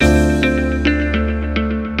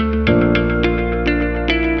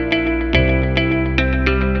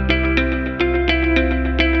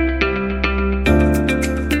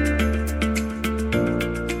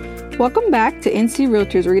Welcome back to NC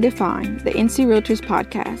Realtors Redefined, the NC Realtors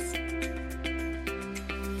podcast.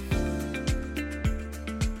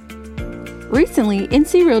 Recently,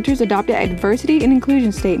 NC Realtors adopted a diversity and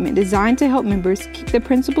inclusion statement designed to help members keep the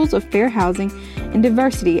principles of fair housing and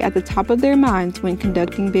diversity at the top of their minds when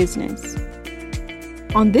conducting business.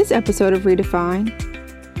 On this episode of Redefined,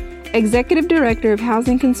 Executive Director of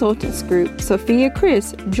Housing Consultants Group, Sophia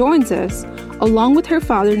Chris, joins us, along with her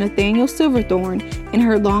father, Nathaniel Silverthorne, and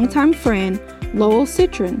her longtime friend, Lowell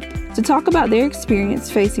Citron, to talk about their experience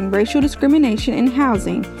facing racial discrimination in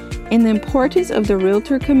housing and the importance of the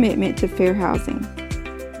realtor commitment to fair housing.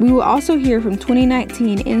 We will also hear from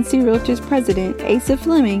 2019 NC Realtors President Asa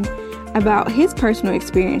Fleming about his personal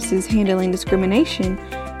experiences handling discrimination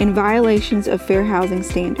and violations of fair housing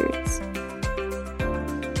standards.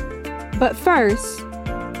 But first,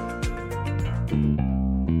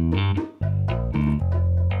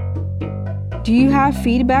 do you have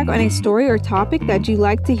feedback on a story or topic that you'd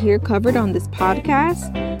like to hear covered on this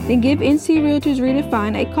podcast? Then give NC Realtors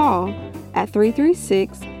Redefined a call at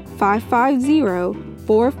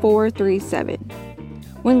 336-550-4437.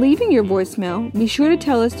 When leaving your voicemail, be sure to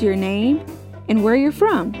tell us your name and where you're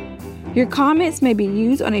from. Your comments may be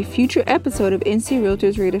used on a future episode of NC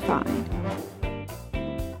Realtors Redefined.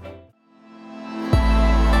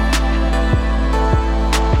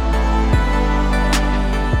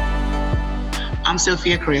 I'm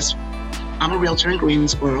Sophia Chris. I'm a realtor in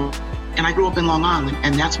Greensboro, and I grew up in Long Island,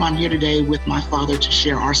 and that's why I'm here today with my father to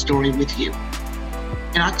share our story with you.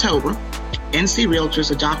 In October, NC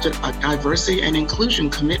Realtors adopted a diversity and inclusion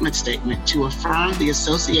commitment statement to affirm the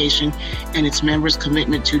association and its members'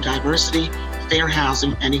 commitment to diversity, fair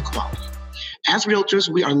housing, and equality. As realtors,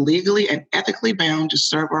 we are legally and ethically bound to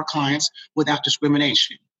serve our clients without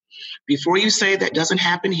discrimination. Before you say that doesn't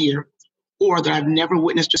happen here, or that I've never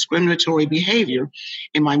witnessed discriminatory behavior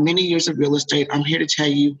in my many years of real estate, I'm here to tell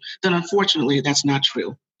you that unfortunately that's not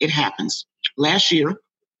true. It happens. Last year,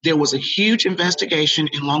 there was a huge investigation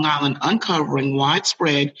in Long Island uncovering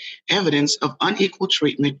widespread evidence of unequal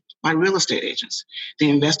treatment by real estate agents. The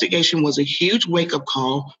investigation was a huge wake-up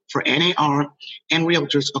call for NAR and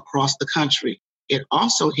realtors across the country. It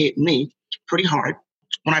also hit me pretty hard.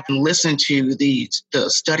 When I can listen to the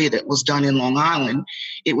study that was done in Long Island,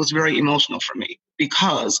 it was very emotional for me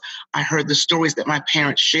because I heard the stories that my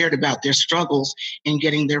parents shared about their struggles in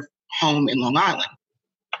getting their home in Long Island.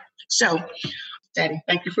 So, Daddy,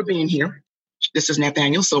 thank you for being here. This is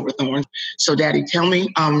Nathaniel Silverthorne. So, Daddy, tell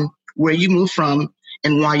me where you moved from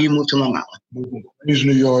and why you moved to Long Island. Moved from Queens,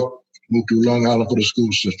 New York, moved to Long Island for the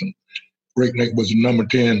school system. Great Neck was the number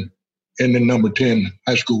 10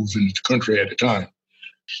 high schools in the country at the time.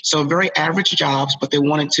 So very average jobs, but they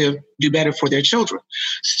wanted to do better for their children.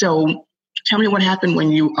 So tell me what happened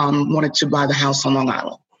when you wanted to buy the house on Long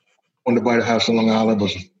Island. Wanted to buy the house on Long Island. It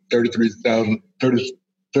was 33,000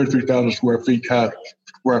 square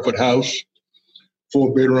foot house,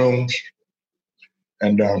 4 bedrooms.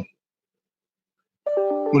 And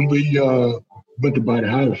when we went to buy the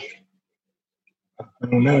house, I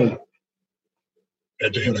don't know,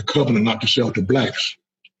 that they had a covenant not to sell to blacks.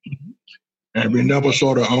 And we never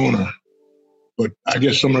saw the owner, but I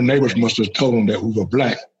guess some of the neighbors must have told him that we were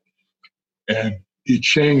black. And he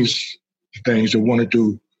changed things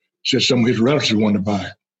and said some of his relatives wanted to buy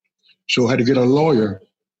it. So I had to get a lawyer,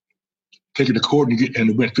 take it to court,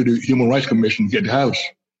 and went through the Human Rights Commission to get the house.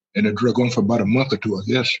 And it drug on for about a month or two, I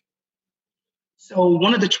guess. So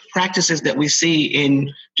one of the practices that we see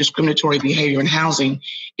in discriminatory behavior in housing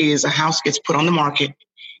is a house gets put on the market,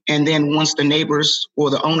 and then once the neighbors or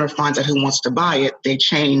the owner finds out who wants to buy it, they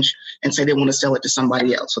change and say they want to sell it to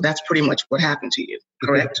somebody else. So that's pretty much what happened to you,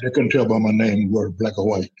 correct? They couldn't tell by my name whether black or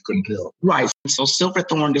white. They couldn't tell. Right. So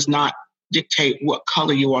Silverthorne does not dictate what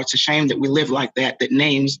color you are. It's a shame that we live like that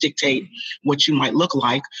names dictate what you might look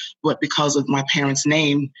like. But because of my parents'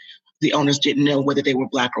 name, the owners didn't know whether they were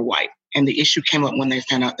black or white. And the issue came up when they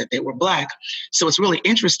found out that they were black. So it's really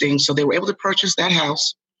interesting. So they were able to purchase that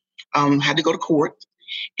house, had to go to court.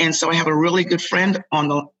 And so I have a really good friend on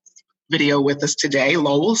the video with us today,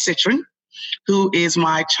 Lowell Citron, who is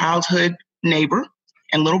my childhood neighbor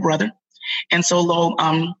and little brother. And so, Lowell,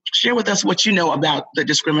 share with us what you know about the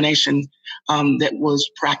discrimination that was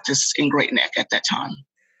practiced in Great Neck at that time.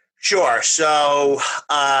 Sure. So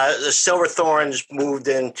the Silverthornes moved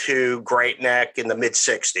into Great Neck in the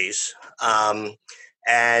mid-'60s.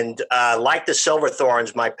 And like the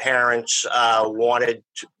Silverthornes, my parents wanted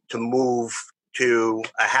to move to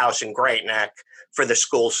a house in Great Neck for the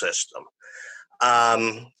school system.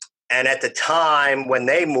 And at the time when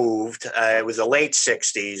they moved, it was the late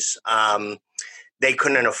 60s, they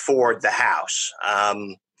couldn't afford the house.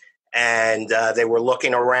 and they were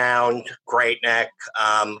looking around Great Neck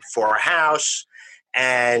for a house,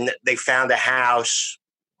 and they found a house.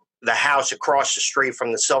 The house across the street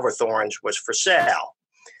from the Silverthorns was for sale,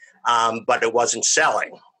 but it wasn't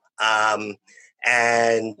selling.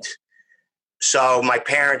 And so my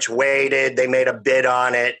parents waited. They made a bid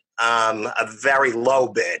on it, a very low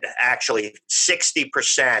bid, actually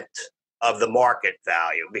 60% of the market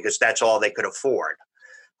value, because that's all they could afford.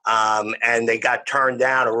 And they got turned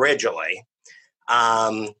down originally.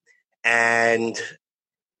 And,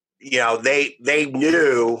 you know, they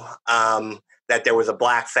knew that there was a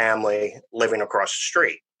black family living across the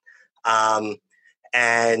street.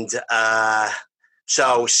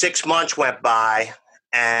 So 6 months went by,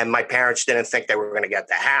 and my parents didn't think they were going to get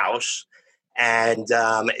the house. And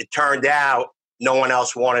it turned out no one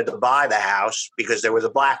else wanted to buy the house because there was a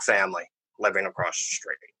black family living across the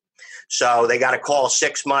street. So they got a call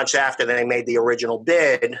 6 months after they made the original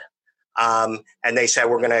bid, and they said,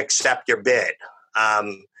 we're going to accept your bid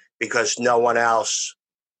because no one else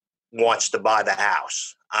wants to buy the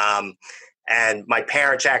house. And my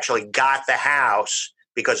parents actually got the house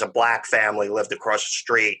because a black family lived across the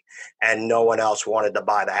street and no one else wanted to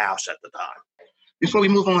buy the house at the time. Before we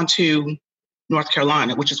move on to North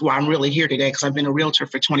Carolina, which is why I'm really here today, because I've been a realtor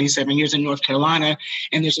for 27 years in North Carolina,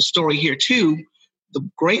 and there's a story here too. The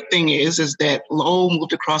great thing is that Lowell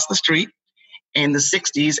moved across the street in the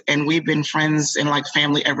 60s, and we've been friends and like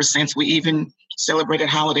family ever since. We even celebrated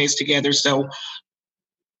holidays together. So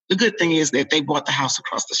the good thing is that they bought the house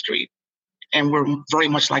across the street, and we're very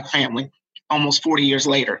much like family almost 40 years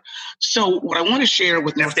later. So what I want to share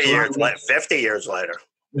with 50 years later.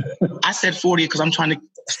 I said 40 because I'm trying to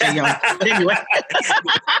stay young. But anyway.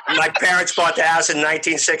 My parents bought the house in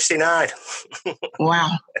 1969.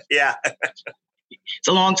 Wow. Yeah. It's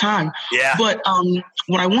a long time. Yeah. But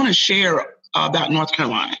what I want to share about North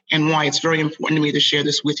Carolina and why it's very important to me to share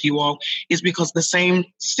this with you all is because the same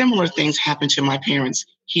similar things happened to my parents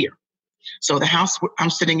here. So the house I'm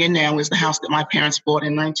sitting in now is the house that my parents bought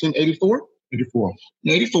in 1984.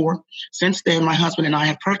 84. Since then, my husband and I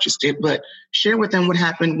have purchased it, but share with them what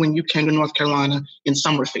happened when you came to North Carolina in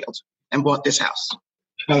Summerfield and bought this house.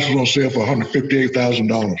 The house was on sale for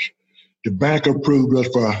 $158,000. The bank approved us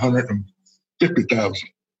for $150,000.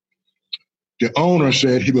 The owner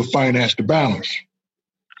said he would finance the balance.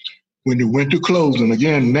 When they went to closing,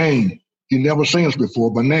 again, name, he never seen us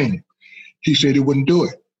before, but name, he said he wouldn't do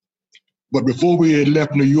it. But before we had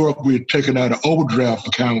left New York, we had taken out an overdraft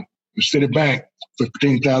account with Citibank for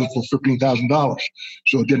 $15,000.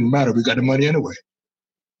 So it didn't matter. We got the money anyway.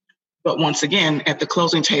 But once again, at the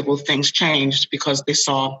closing table, things changed because they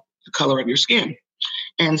saw the color of your skin.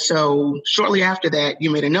 And so shortly after that, you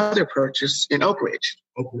made another purchase in Oak Ridge.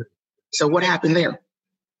 So what happened there?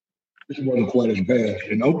 This wasn't quite as bad.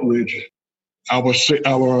 In Oak Ridge, our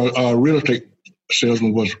real estate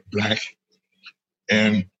salesman was black.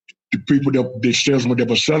 And the salesman that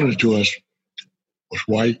was selling it to us was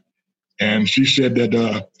white. And she said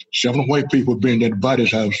that 7 white people being there to buy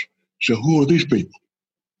this house. So who are these people?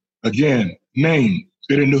 Again, name.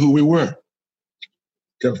 They didn't know who we were.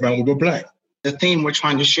 Kept found we were black. The theme we're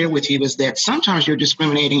trying to share with you is that sometimes you're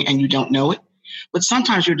discriminating and you don't know it, but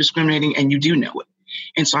sometimes you're discriminating and you do know it.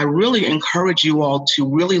 And so I really encourage you all to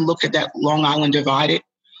really look at that Long Island Divided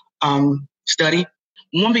study.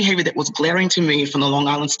 One behavior that was glaring to me from the Long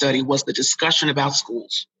Island study was the discussion about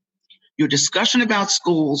schools. Your discussion about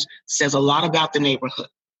schools says a lot about the neighborhood,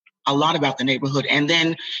 And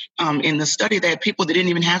then in the study, they had people that didn't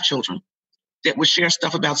even have children that would share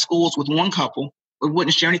stuff about schools with one couple, but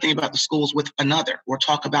wouldn't share anything about the schools with another or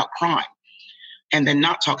talk about crime and then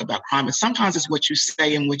not talk about crime. And sometimes it's what you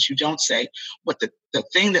say and what you don't say. But the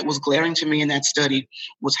thing that was glaring to me in that study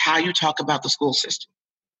was how you talk about the school system.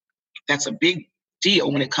 That's a big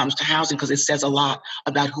deal when it comes to housing because it says a lot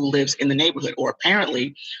about who lives in the neighborhood, or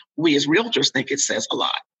apparently we as realtors think it says a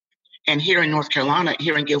lot. And here in North Carolina,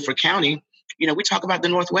 here in Guilford County, we talk about the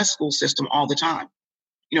Northwest school system all the time.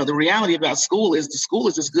 The reality about school is the school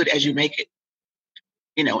is as good as you make it,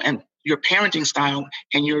 and your parenting style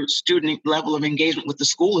and your student level of engagement with the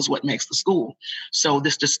school is what makes the school. So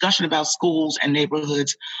this discussion about schools and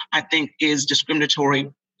neighborhoods, I think, is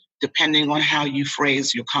discriminatory depending on how you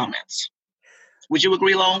phrase your comments. Would you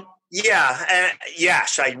agree, Lowell? Yeah,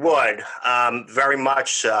 yes, I would. Very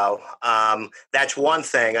much so. That's one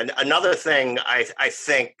thing. Another thing I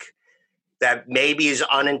think that maybe is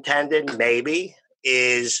unintended,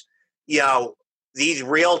 is, these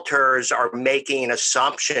realtors are making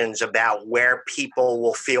assumptions about where people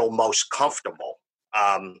will feel most comfortable.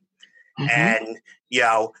 And,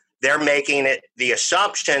 they're making it the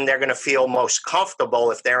assumption they're going to feel most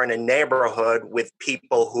comfortable if they're in a neighborhood with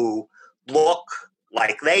people who look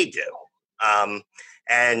like they do.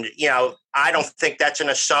 And, I don't think that's an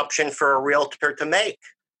assumption for a realtor to make.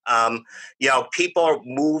 People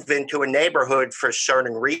move into a neighborhood for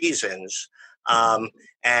certain reasons. And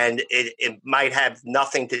it might have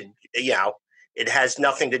nothing to, it has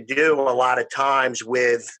nothing to do a lot of times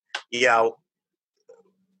with,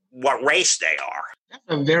 what race they are. That's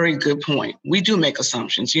a very good point. We do make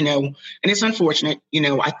assumptions, and it's unfortunate.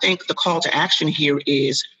 I think the call to action here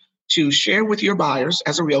is to share with your buyers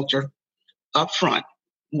as a realtor up front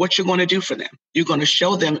what you're going to do for them. You're going to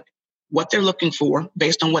show them what they're looking for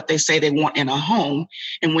based on what they say they want in a home.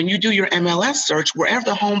 And when you do your MLS search, wherever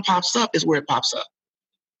the home pops up is where it pops up.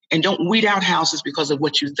 And don't weed out houses because of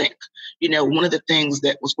what you think. One of the things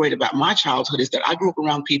that was great about my childhood is that I grew up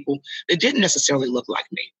around people that didn't necessarily look like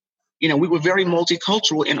me. We were very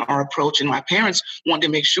multicultural in our approach, and my parents wanted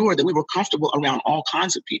to make sure that we were comfortable around all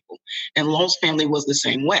kinds of people. And Lowe's family was the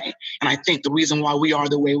same way. And I think the reason why we are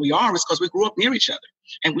the way we are is because we grew up near each other.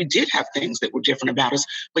 And we did have things that were different about us,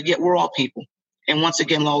 but yet we're all people. And once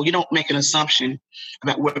again, Lowell, you don't make an assumption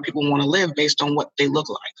about where people want to live based on what they look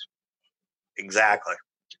like. Exactly.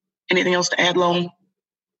 Anything else to add, Lowell?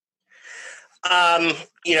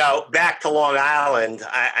 Back to Long Island,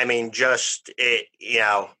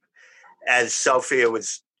 as Sophia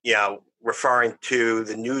was, referring to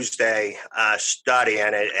the Newsday study,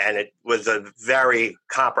 and it was a very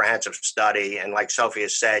comprehensive study. And like Sophia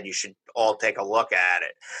said, you should all take a look at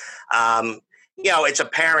it. It's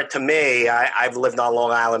apparent to me, I've lived on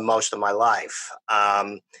Long Island most of my life.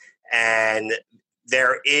 And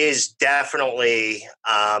there is definitely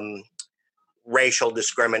racial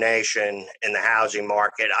discrimination in the housing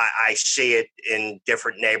market. I see it in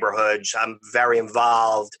different neighborhoods. I'm very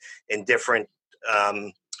involved in different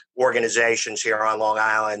organizations here on Long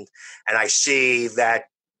Island, and I see that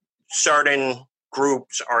certain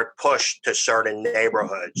groups are pushed to certain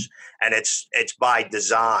neighborhoods, and it's by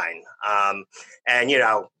design.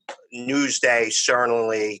 Newsday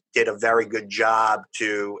certainly did a very good job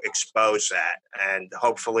to expose that, and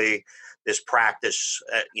hopefully this practice,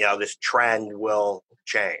 this trend will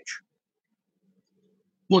change.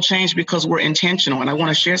 Will change because we're intentional. And I want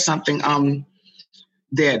to share something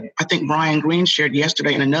that I think Brian Green shared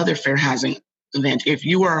yesterday in another fair housing event. If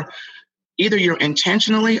you are either you're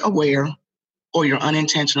intentionally aware or you're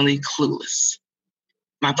unintentionally clueless.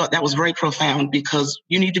 And I thought that was very profound because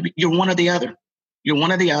you're one or the other. You're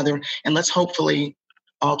one or the other. And let's hopefully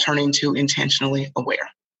all turn into intentionally aware.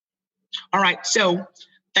 All right. So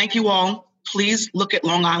thank you all. Please look at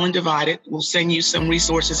Long Island Divided. We'll send you some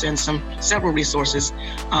resources and several resources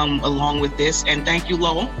along with this. And thank you,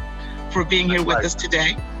 Lowell, for being here with us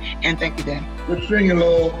today. And thank you, Dan. Good seeing you,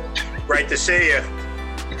 Lowell. Great to see you.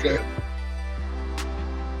 Okay.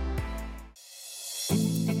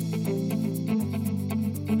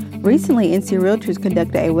 Recently, NC Realtors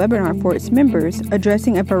conducted a webinar for its members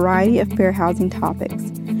addressing a variety of fair housing topics.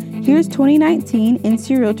 Here's 2019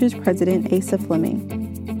 NC Realtors President Asa Fleming.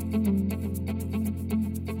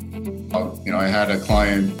 I had a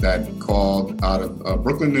client that called out of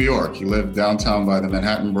Brooklyn, New York. He lived downtown by the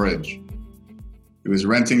Manhattan Bridge. He was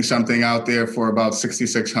renting something out there for about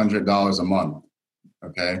 $6,600 a month,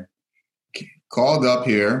 okay? Called up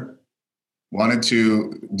here, wanted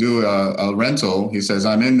to do a rental. He says,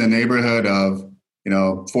 I'm in the neighborhood of,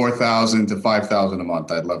 $4,000 to $5,000 a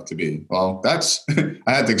month. I'd love to be. Well, that's,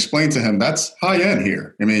 I had to explain to him, that's high end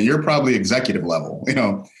here. I mean, you're probably executive level,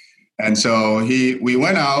 And so we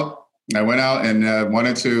went out. I went out and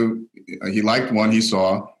he liked one he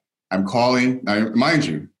saw. I'm calling. Now, mind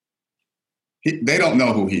you, they don't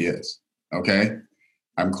know who he is, okay?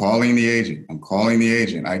 I'm calling the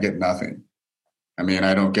agent. I get nothing. I mean,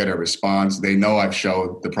 I don't get a response. They know I've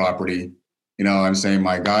showed the property. I'm saying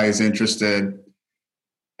my guy is interested.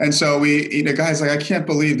 And so the guy's like, I can't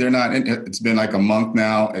believe they're not, it's been like a month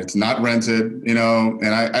now. It's not rented, and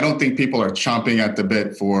I don't think people are chomping at the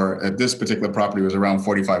bit at this particular property was around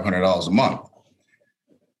 $4,500 a month.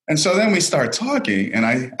 And so then we start talking and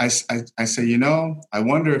I say, I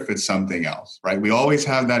wonder if it's something else, right? We always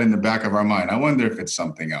have that in the back of our mind. I wonder if it's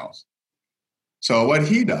something else. So what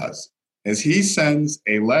he does is he sends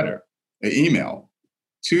an email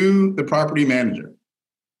to the property manager.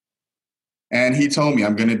 And he told me,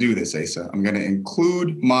 I'm going to do this, Asa. I'm going to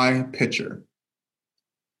include my picture,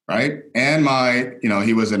 right? And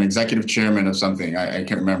he was an executive chairman of something. I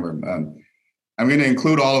can't remember. I'm going to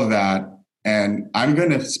include all of that. And I'm going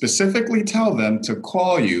to specifically tell them to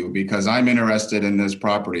call you because I'm interested in this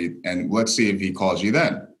property. And let's see if he calls you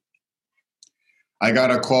then. I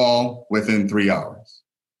got a call within 3 hours.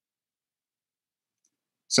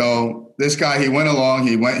 So this guy, he went along,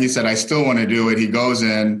 he said, I still want to do it. He goes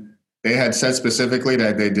in. They had said specifically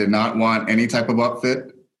that they did not want any type of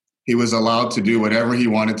upfit. He was allowed to do whatever he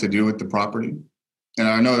wanted to do with the property. And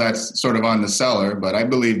I know that's sort of on the seller, but I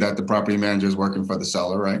believe that the property manager is working for the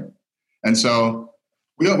seller, right? And so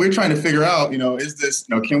we're trying to figure out, is this,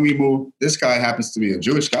 can we move? This guy happens to be a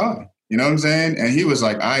Jewish guy, you know what I'm saying? And he was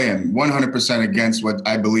like, I am 100% against what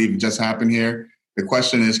I believe just happened here. The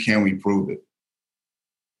question is, can we prove it?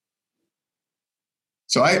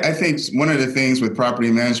 So I think one of the things with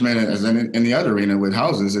property management, as in the other arena with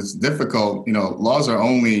houses, it's difficult.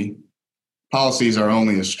 Policies are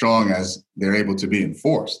only as strong as they're able to be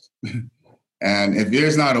enforced. And if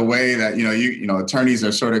there's not a way that, attorneys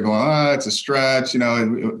are sort of going, it's a stretch,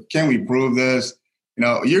 can we prove this?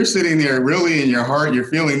 You're sitting there really in your heart, you're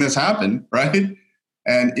feeling this happen, right?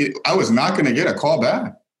 And I was not going to get a call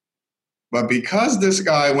back. But because this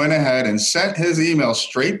guy went ahead and sent his email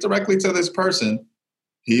straight directly to this person,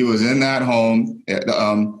 he was in that home,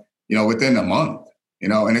 within a month.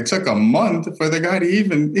 And it took a month for the guy to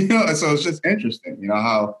even, so it's just interesting,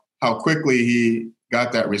 how quickly he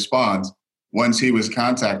got that response once he was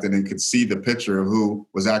contacted and could see the picture of who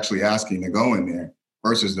was actually asking to go in there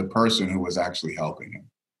versus the person who was actually helping him.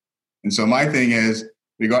 And so my thing is,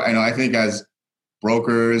 I think as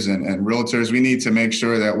brokers and realtors, we need to make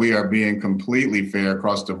sure that we are being completely fair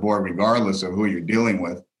across the board, regardless of who you're dealing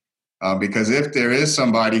with. Because if there is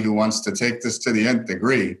somebody who wants to take this to the nth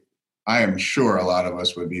degree, I am sure a lot of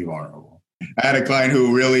us would be vulnerable. I had a client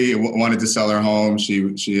who really wanted to sell her home. She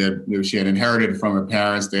had inherited from her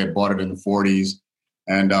parents. They had bought it in the 40s.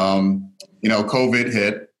 And, COVID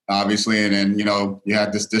hit, obviously. And then, you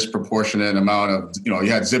had this disproportionate amount of, you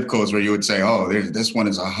had zip codes where you would say, this one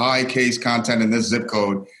is a high case content in this zip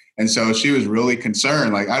code. And so she was really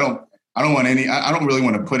concerned. Like, I don't really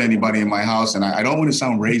want to put anybody in my house. And I don't want to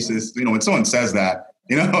sound racist. When someone says that,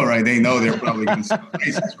 right, they know they're probably going to sound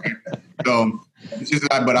racist, right? So it's just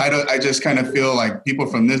that, but I just kind of feel like people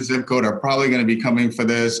from this zip code are probably going to be coming for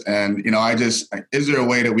this. And, is there a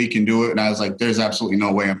way that we can do it? And I was like, there's absolutely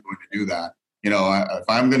no way I'm going to do that. If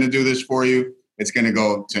I'm going to do this for you, it's going to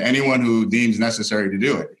go to anyone who deems necessary to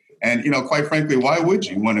do it. And, quite frankly, why would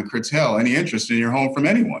you want to curtail any interest in your home from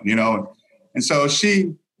anyone, And so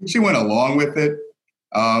she went along with it.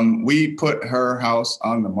 We put her house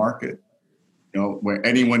on the market, where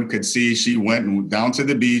anyone could see. She went down to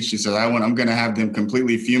the beach. She said, I'm going to have them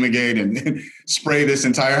completely fumigate and spray this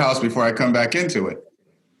entire house before I come back into it.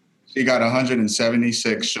 She got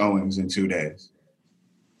 176 showings in 2 days,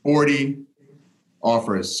 40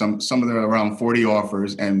 offers, some of them around 40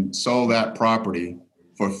 offers, and sold that property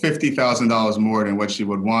for $50,000 more than what she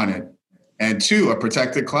would want it. And two, a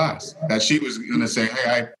protected class that she was going to say,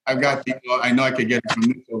 hey, I've got people, I know I could get it from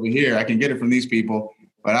this over here. I can get it from these people,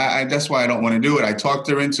 but that's why I don't want to do it. I talked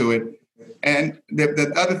her into it. And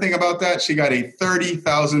the other thing about that, she got a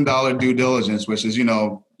 $30,000 due diligence, which is, you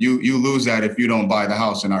lose that if you don't buy the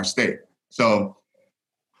house in our state. So,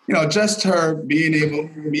 just being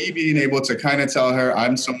able to kind of tell her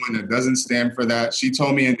I'm someone that doesn't stand for that. She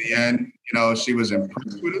told me in the end, she was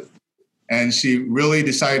impressed with it. And she really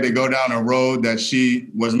decided to go down a road that she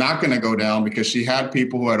was not going to go down because she had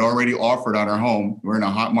people who had already offered on her home. We're in a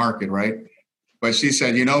hot market, right? But she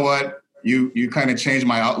said, you know what? You kind of changed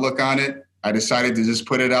my outlook on it. I decided to just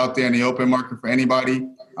put it out there in the open market for anybody.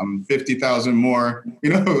 I'm 50,000 more,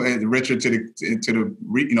 richer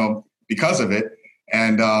because of it.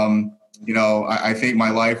 And, I think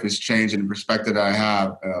my life has changed in the perspective that I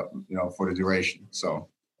have, for the duration. So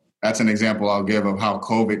that's an example I'll give of how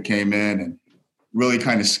COVID came in and really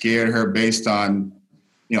kind of scared her based on,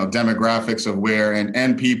 demographics of where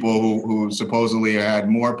and people who supposedly had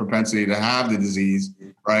more propensity to have the disease,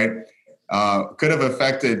 right? Could have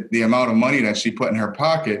affected the amount of money that she put in her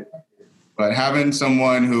pocket. But having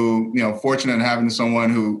someone who, fortunate in having someone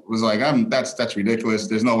who was like, that's ridiculous.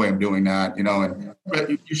 There's no way I'm doing that, but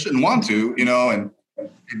you shouldn't want to, and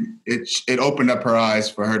it opened up her eyes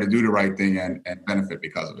for her to do the right thing and benefit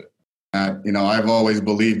because of it. I've always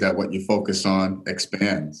believed that what you focus on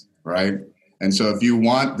expands, right? And so if you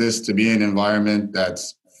want this to be an environment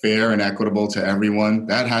that's fair and equitable to everyone,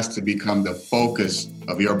 that has to become the focus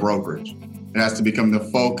of your brokerage. It has to become the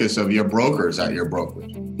focus of your brokers at your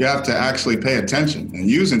brokerage. You have to actually pay attention and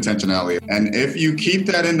use intentionality. And if you keep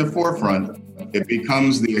that in the forefront, it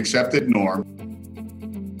becomes the accepted norm.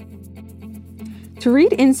 To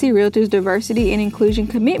read NC Realtor's Diversity and Inclusion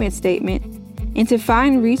Commitment Statement and to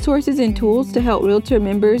find resources and tools to help Realtor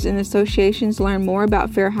members and associations learn more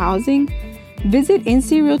about fair housing, visit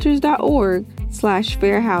ncrealtors.org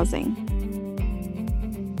NC.com/fair housing.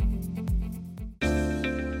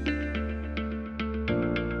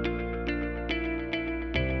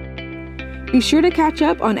 Be sure to catch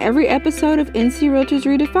up on every episode of NC Realtors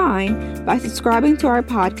Redefined by subscribing to our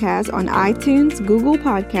podcast on iTunes, Google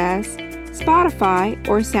Podcasts, Spotify,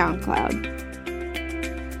 or SoundCloud.